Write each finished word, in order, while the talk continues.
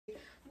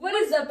What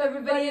is up,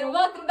 everybody, and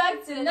welcome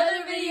back to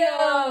another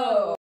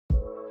video.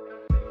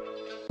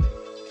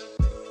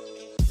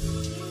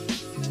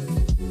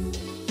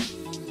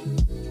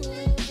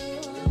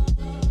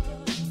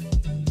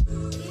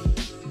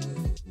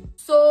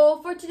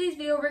 So for today's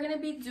video, we're gonna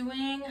be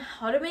doing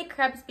how to make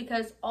crepes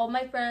because all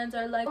my friends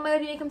are like, oh my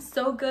god, you make them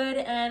so good,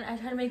 and I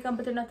try to make them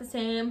but they're not the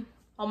same.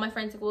 All my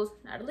friends equals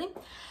Natalie.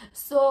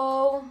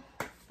 So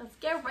let's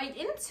get right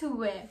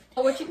into it.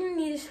 What you're gonna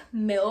need is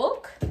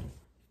milk,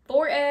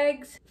 4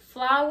 eggs,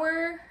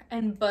 flour,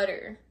 and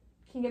butter.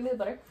 Can you give me the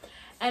butter?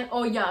 And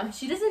oh yeah,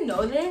 she doesn't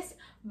know this,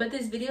 but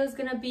this video is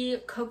gonna be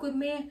cook with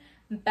me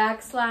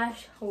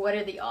 / what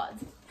are the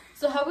odds.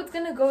 So how it's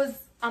gonna go is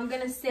I'm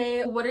gonna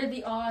say what are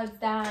the odds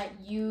that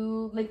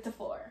you lick the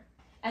floor,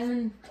 and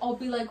then I'll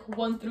be like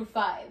 1 through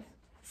 5.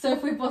 So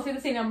if we both say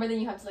the same number, then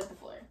you have to lick the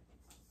floor.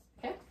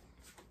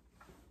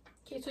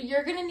 Okay, so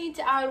you're gonna need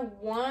to add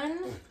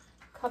 1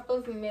 cup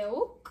of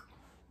milk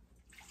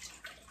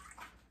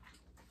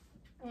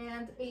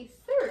and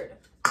 1/3.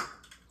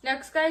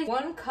 Next, guys,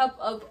 1 cup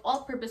of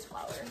all-purpose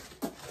flour.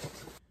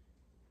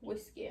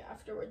 Whisk it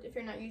afterwards if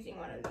you're not using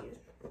one of these.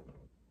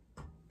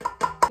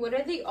 What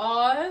are the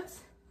odds?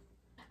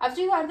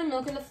 After you add the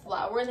milk and the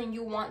flour, then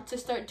you want to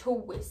start to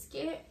whisk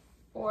it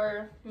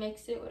or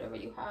mix it, whatever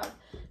you have,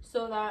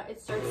 so that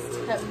it starts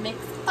to mix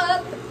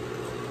up.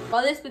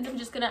 While this spins, I'm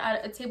just gonna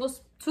add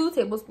 2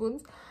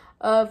 tablespoons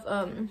of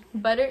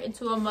butter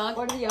into a mug.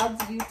 What are the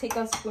odds you take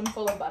a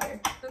spoonful of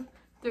butter?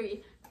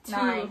 3, 2.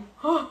 9.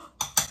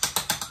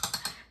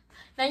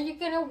 Now you're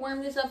gonna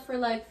warm this up for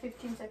like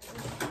 15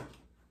 seconds.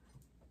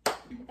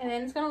 And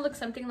then it's gonna look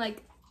something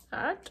like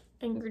that.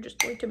 And you're just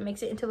going to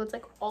mix it until it's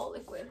like all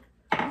liquid.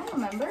 I don't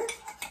remember.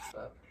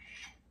 But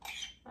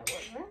I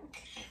wasn't.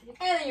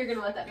 And then you're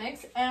gonna let that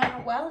mix.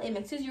 And while it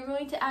mixes, you're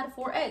going to add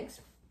 4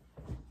 eggs.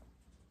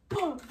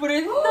 But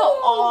isn't the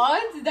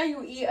odds that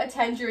you eat a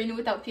tangerine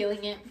without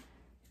peeling it?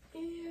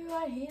 Ew,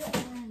 I hate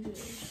that.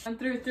 1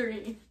 through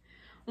 3.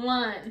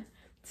 1,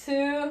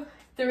 2,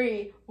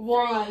 3.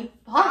 1. 3.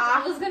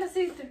 I was gonna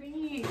say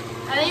 3.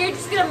 And then you're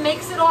just gonna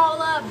mix it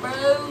all up,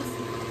 bros.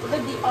 What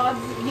are the odds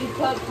you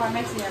put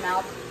Carmex in your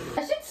mouth?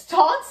 That shit's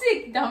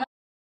toxic, dumb.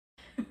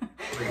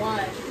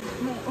 1,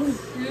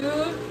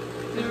 2,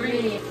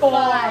 3,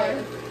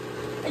 5.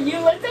 You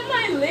looked at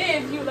my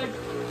lips. You like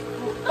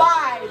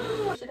 5.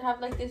 You should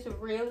have like this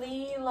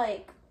really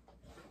like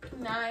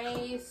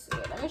nice.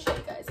 Wait, let me show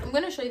you guys. I'm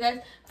gonna show you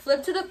guys.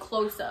 Flip to the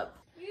close-up.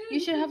 You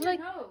should have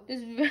like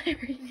this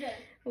very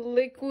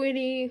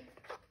liquidy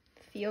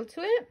feel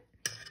to it.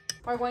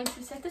 We're going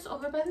to set this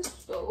over by the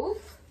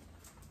stove.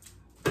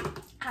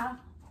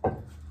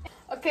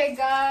 Okay,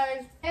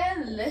 guys,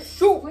 and let's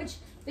switch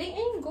the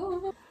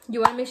angle.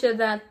 You want to make sure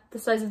that the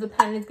size of the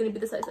pan is going to be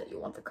the size that you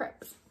want the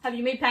crepes. Have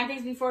you made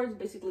pancakes before? It's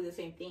basically the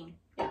same thing.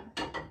 Yeah,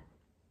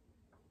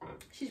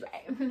 she's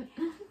right.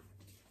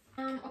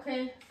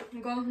 Okay,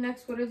 go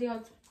next. What are the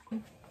odds?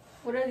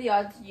 What are the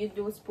odds you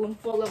do a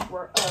spoonful of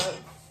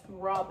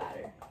raw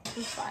batter?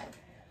 It's 5.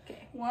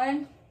 Okay.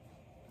 1,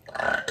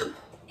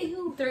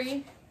 Ew.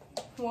 3.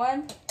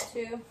 1,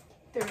 2,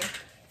 3,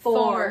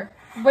 4.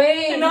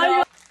 Wait,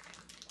 no.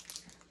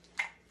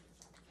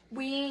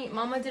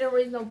 Mama didn't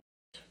raise no.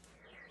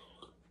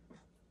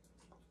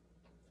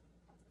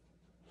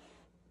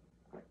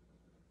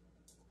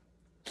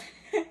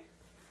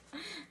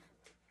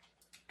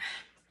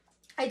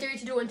 I dare you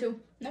to do 1 too.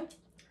 No.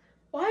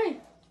 Why?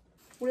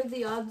 What are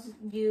the odds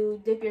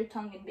you dip your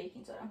tongue in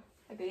baking soda?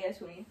 Okay, guess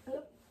who me?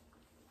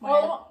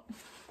 Oh.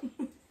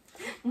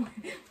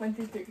 1,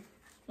 2, 3.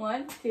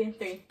 1, 2,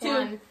 3.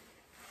 2.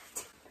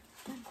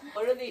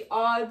 What are the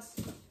odds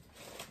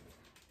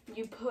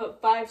you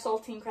put 5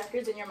 saltine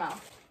crackers in your mouth?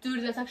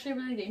 Dude, that's actually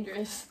really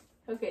dangerous.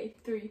 Okay,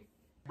 3.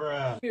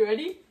 Bruh. You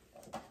ready?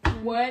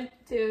 1,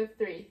 2,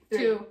 3.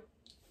 2.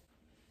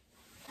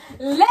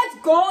 Let's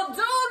go, dude!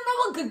 No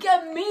one could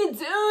get me,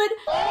 dude!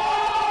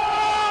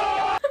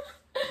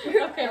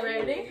 Okay,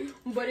 ready?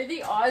 What are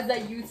the odds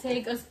that you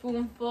take a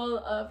spoonful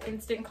of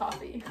instant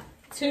coffee?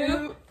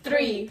 2,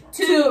 3,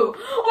 2.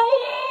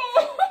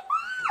 Oh!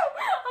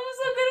 I'm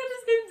so good at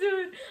this game,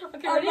 dude.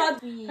 Okay,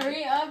 ready?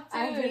 Hurry up, dude.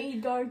 I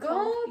hate dark Go,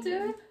 coffee.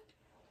 dude.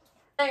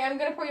 Hey, I'm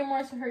gonna pour you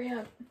more, so hurry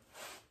up.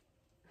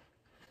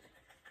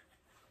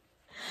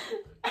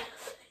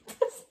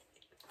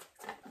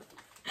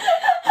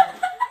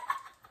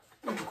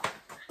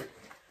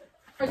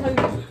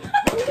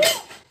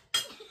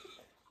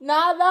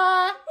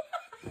 Nada!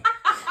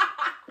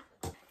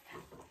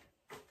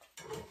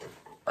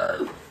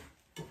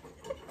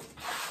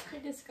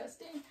 You're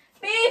disgusting.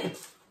 Beep!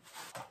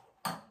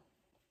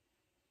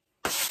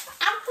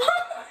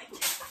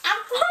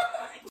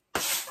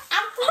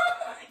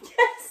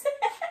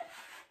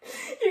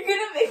 You're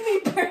gonna make me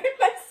burn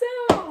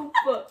myself!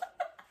 That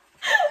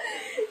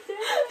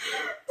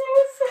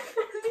was so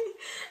funny.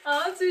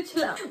 Oh, too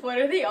chill. What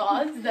are the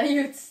odds that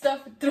you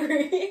stuff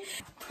 3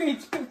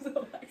 cubes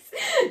of wax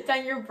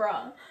down your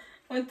bra?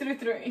 1 through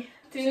 3.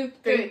 2,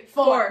 3,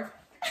 4.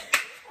 I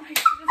should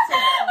have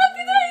said Look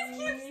at the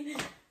ice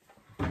cubes.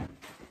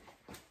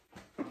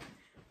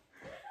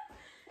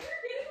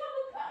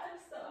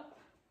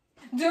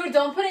 Dude,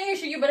 don't put it in your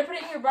shoe. You better put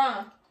it in your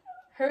bra.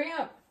 Hurry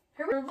up.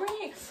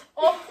 Hurry.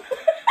 Oh.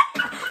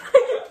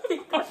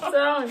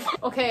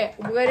 Okay,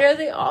 what are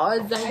the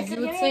odds that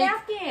you take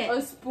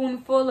a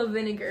spoonful of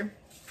vinegar?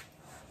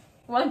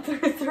 1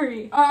 through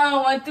 3.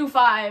 1 through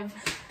 5.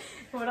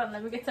 Hold on,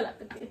 let me get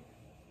telepathy.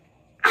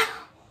 I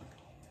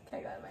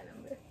got my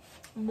number.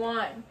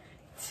 1,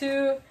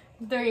 2,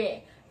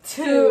 3.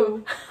 2.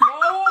 No,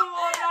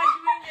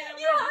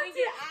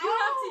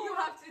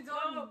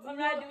 I'm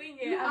not doing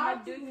it. You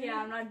have to. Don't. No,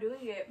 I'm not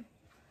doing it.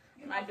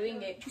 I'm not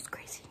doing it. She's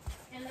crazy.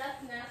 And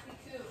that's nasty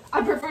too.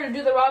 I prefer to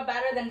do the raw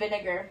batter than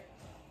vinegar.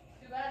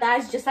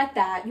 That's just like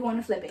that. You want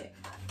to flip it.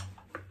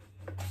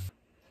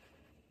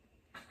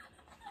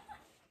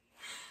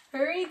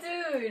 Hurry,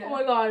 dude. Oh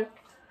my god.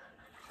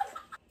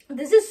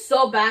 This is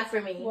so bad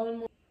for me. One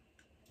more.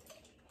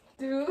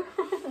 Dude.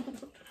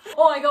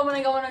 Oh, I got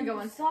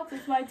one. Stop,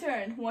 it's my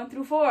turn. 1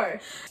 through 4.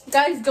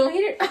 Guys, don't heat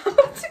it up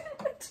too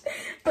much,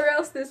 or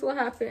else this will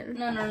happen.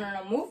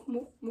 No.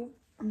 Move.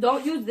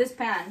 Don't use this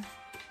pan.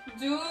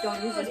 Dude,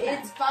 don't use this pan.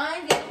 It's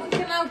fine. The other one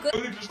came out good.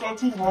 It just got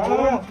too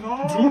hot.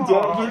 Dude,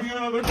 don't take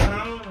another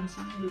pan.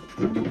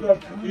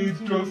 It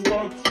just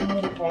got too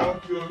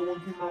hot. The other one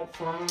came out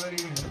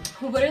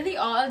fine. What are the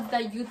odds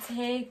that you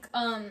take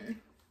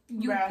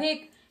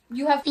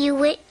you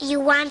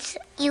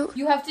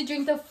have to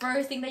drink the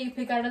first thing that you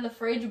pick out of the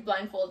fridge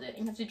blindfolded.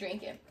 You have to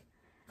drink it.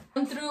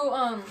 1 through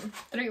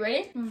 3,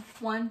 ready?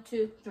 1,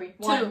 2, 3. 2.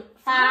 1.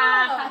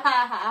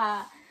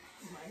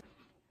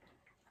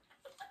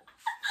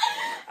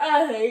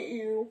 I hate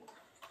you.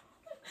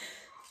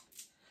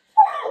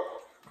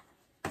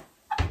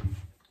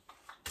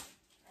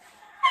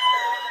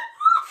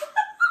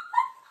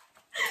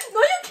 No,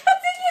 you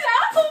can't take it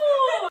out.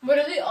 What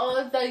are the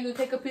odds that you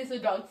take a piece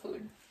of dog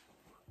food?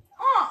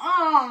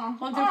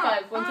 1 through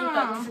 5. 1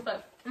 through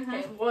 5.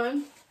 Okay,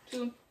 1,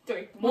 2,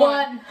 3.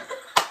 1.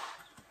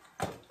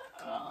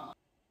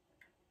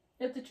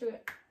 You have to chew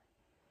it.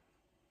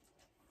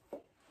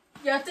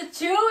 You have to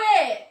chew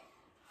it.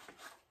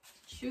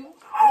 Chew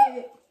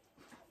it.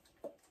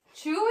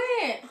 Chew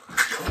it.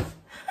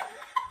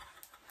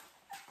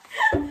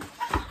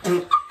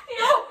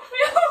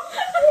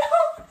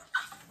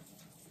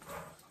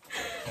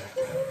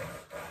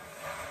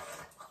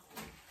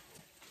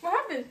 What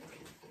happened?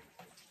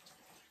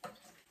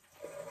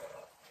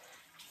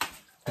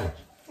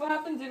 What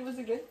happened, dude? Was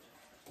it good?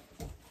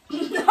 No,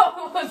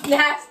 it was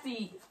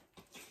nasty.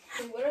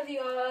 What are the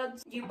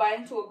odds you bite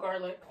into a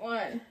garlic?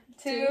 1,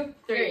 2,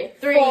 3.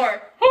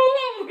 4.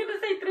 Oh, I'm gonna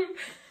say 3.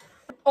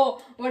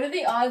 Oh, what are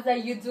the odds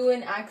that you do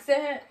an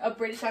accent, a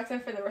British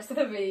accent, for the rest of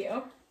the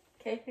video?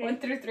 Okay, 1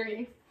 through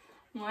 3.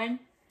 1,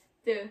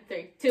 2,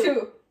 3.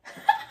 2.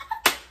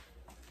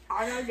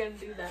 I'm not gonna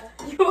do that.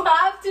 You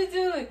have to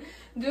do it.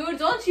 Dude,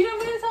 don't cheat. I'm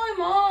gonna tell my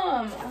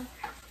mom.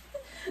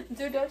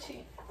 Dude, don't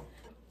cheat.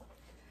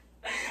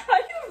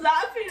 I keep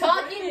laughing.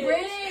 Talking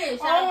British.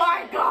 Oh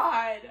my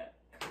god.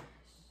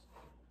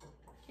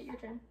 Okay, your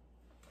turn.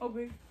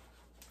 Okay.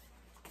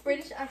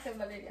 British accent,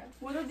 Valeria.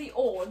 What are the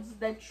odds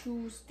that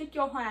you stick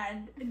your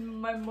hand in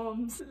my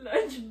mom's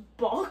lunch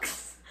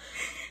box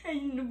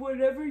and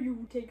whatever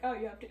you take out,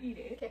 you have to eat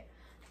it?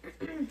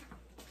 Okay.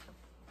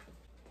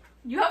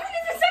 You haven't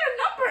even said a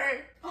number.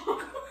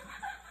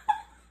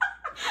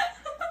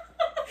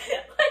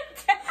 Like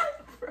that,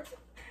 bro.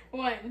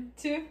 1,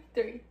 2,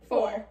 3,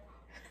 4.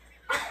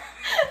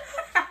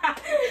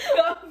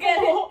 Go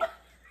get it.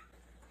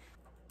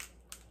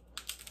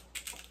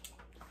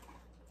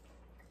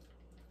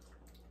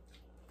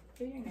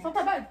 It's not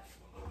that bad.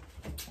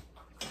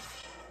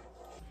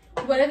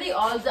 What are the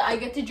odds that I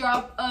get to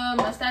drop a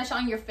mustache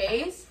on your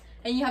face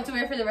and you have to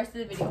wear it for the rest of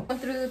the video? 1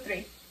 through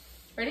 3.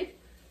 Ready?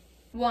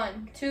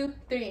 1, 2,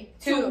 3.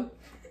 2.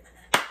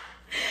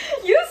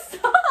 You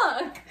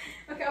suck.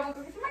 Okay, I'm gonna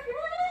go get the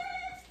microphone.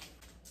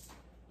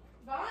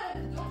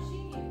 God, don't cheat.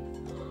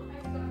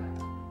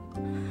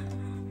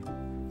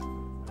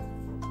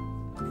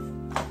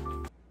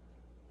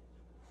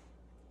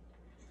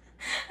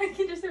 I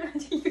can just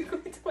imagine you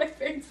going to my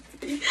parents'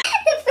 face.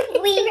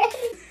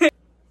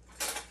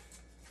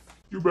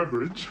 You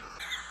beverage.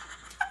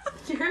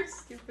 You're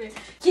stupid.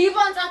 Keep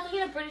on talking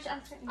in a British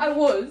accent. I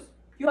was.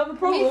 You have a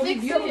problem?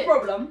 Fix Do you have it. a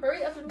problem?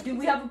 Hurry up and Do fix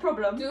we it. have a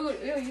problem? Dude,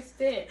 ew, you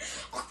stink.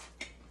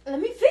 Let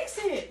me fix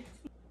it.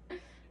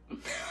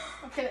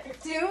 Okay,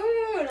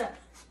 dude.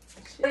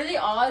 What are the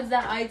odds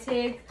that I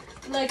take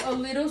like a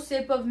little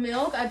sip of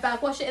milk, I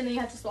backwash it, and then you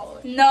have to swallow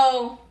it?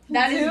 No,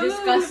 that is Dude.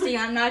 disgusting.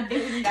 I'm not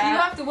doing You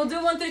that. have to. We'll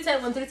do 1 through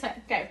 10. 1 through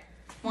 10. Okay.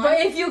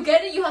 But if you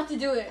get it, you have to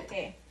do it.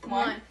 Okay.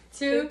 1,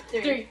 2,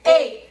 3.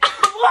 8.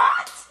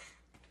 What?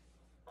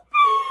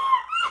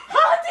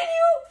 How did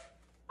you?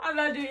 I'm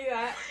not doing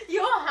that.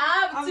 You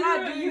have to. I'm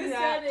not doing you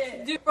that. said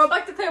it. Dude, go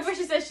back to Claire where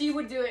she said she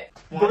would do it.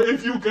 But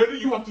if you get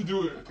it, you have to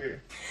do it. Okay.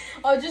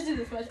 I'll just do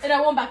this much, and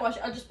I won't backwash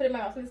it. I'll just put it in my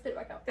mouth and spit it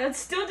back out. That's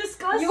still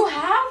disgusting. You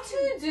have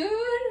to, dude.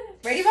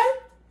 Ready, bud?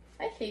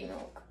 I hate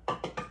milk.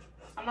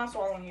 I'm not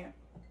swallowing it.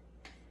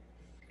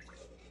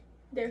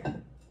 There.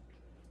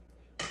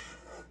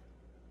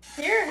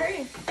 Here,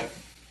 hurry.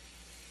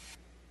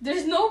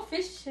 There's no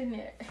fish in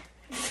it.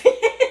 Fish?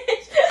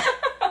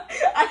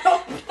 I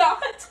hope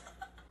not.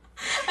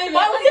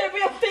 Why would there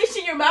be a fish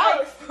in your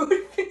mouth?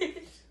 Food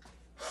fish.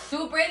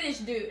 Too British,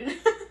 dude.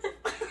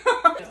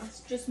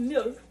 It's just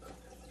milk.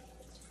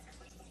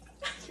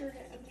 Your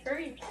hand.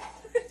 Hurry.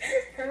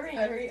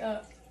 Hurry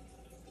up.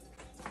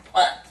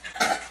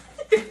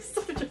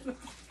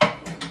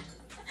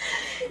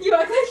 You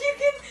act like you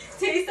can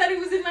taste that it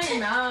was in my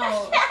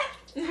mouth.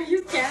 No,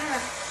 you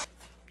can't.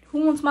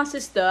 Who wants my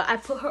sister? I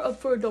put her up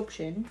for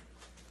adoption.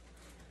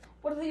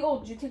 What are the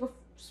odds? You take a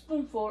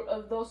spoonful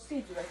of those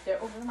seeds right there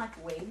over the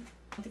microwave.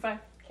 25.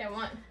 Okay,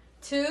 1,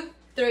 2,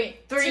 3.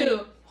 3.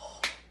 2.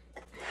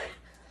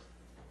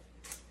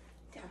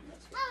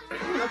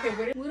 Okay,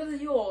 what are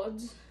the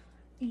odds?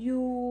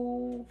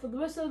 You, for the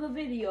rest of the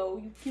video,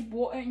 you keep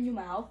water in your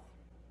mouth.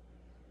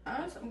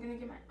 So I'm gonna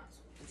get my ass.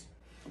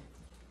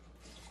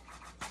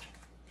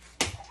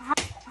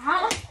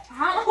 How?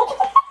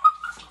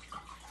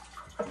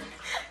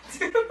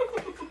 Dude.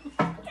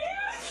 That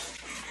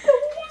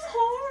was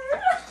hard.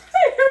 I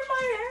hurt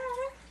my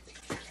hand.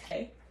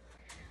 Okay.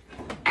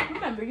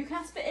 Remember, you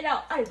can't spit it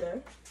out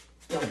either.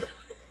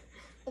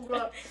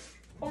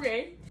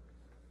 Okay.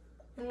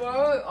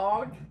 Very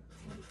odd.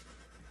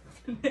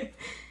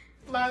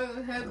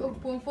 Mag-hag og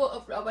spoonful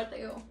of rubber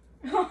tayo.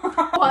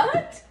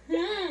 What?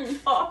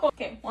 Oh,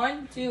 okay,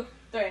 1, 2,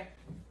 3.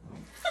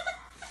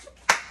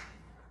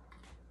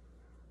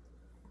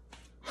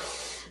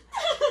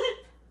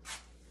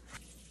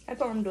 That's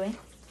what I'm doing.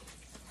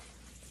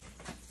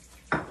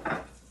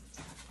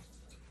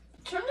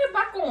 Turn it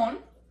back on.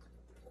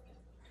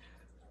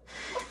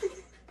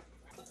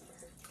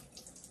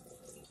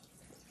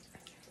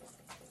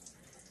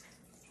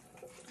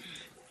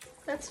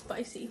 That's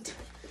spicy.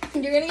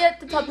 You're gonna get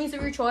the toppings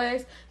of your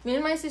choice. Me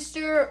and my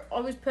sister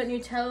always put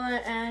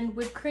Nutella and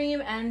whipped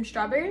cream and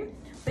strawberry,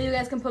 but you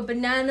guys can put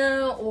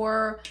banana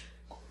or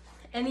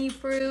any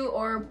fruit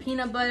or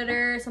peanut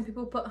butter. Some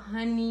people put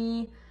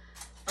honey.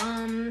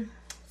 So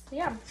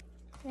yeah,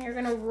 and you're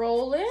gonna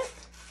roll it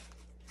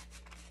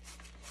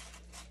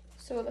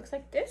so it looks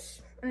like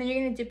this, and then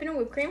you're gonna dip it in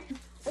whipped cream.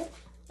 Oh,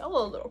 got a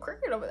little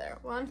cricket over there.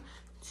 1,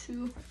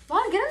 2.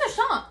 Wow, get in the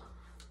shot.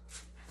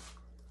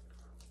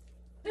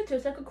 It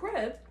tastes like a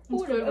crepe. Who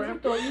would have ever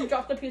thought you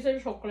dropped a piece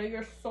of chocolate?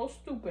 You're so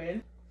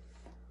stupid.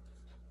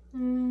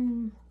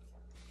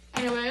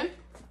 Anyway,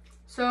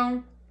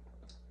 so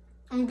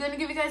I'm gonna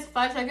give you guys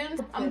 5 seconds.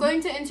 I'm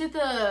going to enter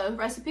the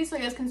recipe so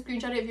you guys can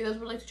screenshot it if you guys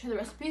would like to try the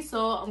recipe.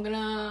 So I'm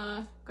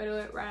gonna go do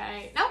it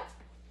right now.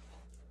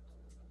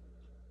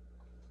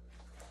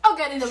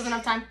 Okay, I think that was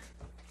enough time.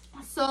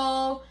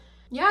 So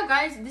yeah,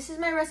 guys, this is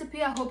my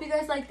recipe. I hope you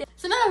guys liked it.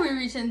 So now that we're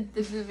reaching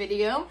the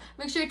video,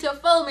 make sure to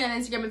follow me on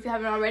Instagram if you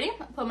haven't already.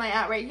 I'll put my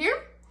 @ right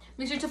here.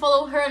 Make sure to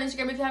follow her on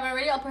Instagram if you haven't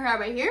already. I'll put her @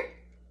 right here.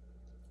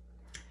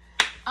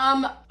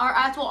 Our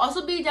 @ will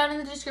also be down in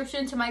the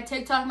description to my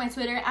TikTok, my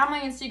Twitter, and my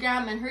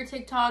Instagram, and her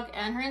TikTok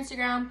and her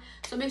Instagram.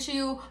 So make sure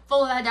you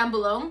follow that down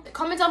below.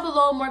 Comment down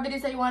below more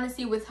videos that you want to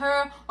see with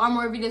her, or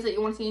more videos that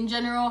you want to see in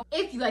general.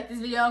 If you like this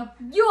video,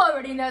 you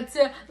already know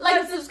to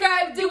like,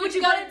 subscribe, do what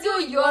you gotta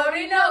do. You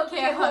already know.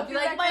 Okay, I hope you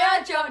like my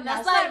outro.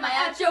 Now slide my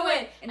outro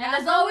in. And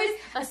as always,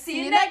 I'll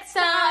see you next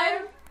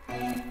time.